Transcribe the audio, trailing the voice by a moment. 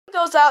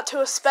goes out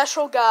to a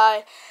special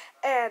guy,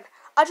 and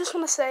I just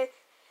want to say,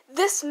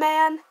 this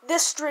man,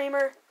 this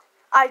streamer,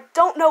 I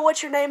don't know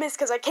what your name is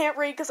because I can't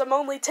read because I'm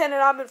only 10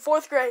 and I'm in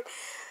 4th grade,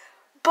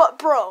 but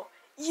bro,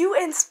 you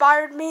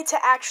inspired me to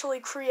actually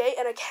create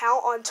an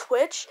account on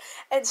Twitch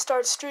and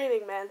start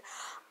streaming, man.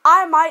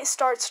 I might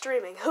start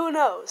streaming, who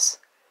knows?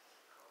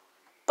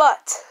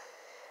 But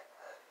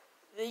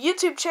the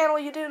YouTube channel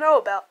you do know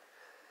about,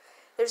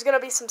 there's going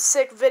to be some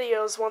sick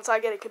videos once I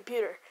get a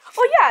computer.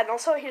 Oh yeah, and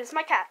also here's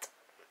my cat.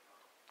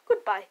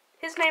 Goodbye.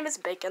 His name is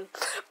Bacon.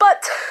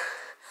 But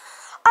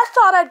I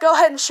thought I'd go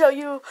ahead and show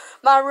you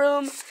my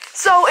room.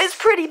 So it's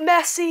pretty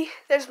messy.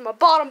 There's my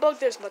bottom bunk,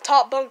 there's my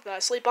top bunk that I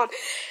sleep on.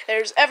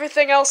 There's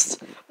everything else.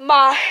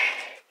 My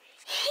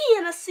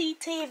Hennessy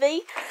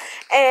TV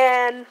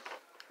and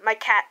my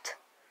cat.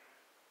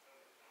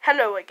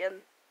 Hello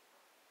again.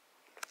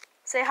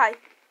 Say hi.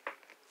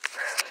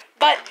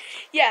 But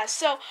yeah,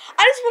 so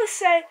I just want to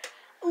say,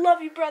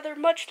 love you, brother.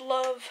 Much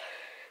love.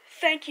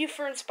 Thank you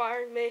for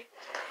inspiring me.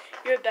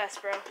 You're the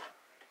best, bro.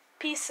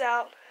 Peace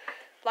out.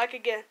 Like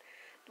again.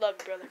 Love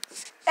you, brother.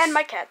 And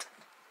my cat.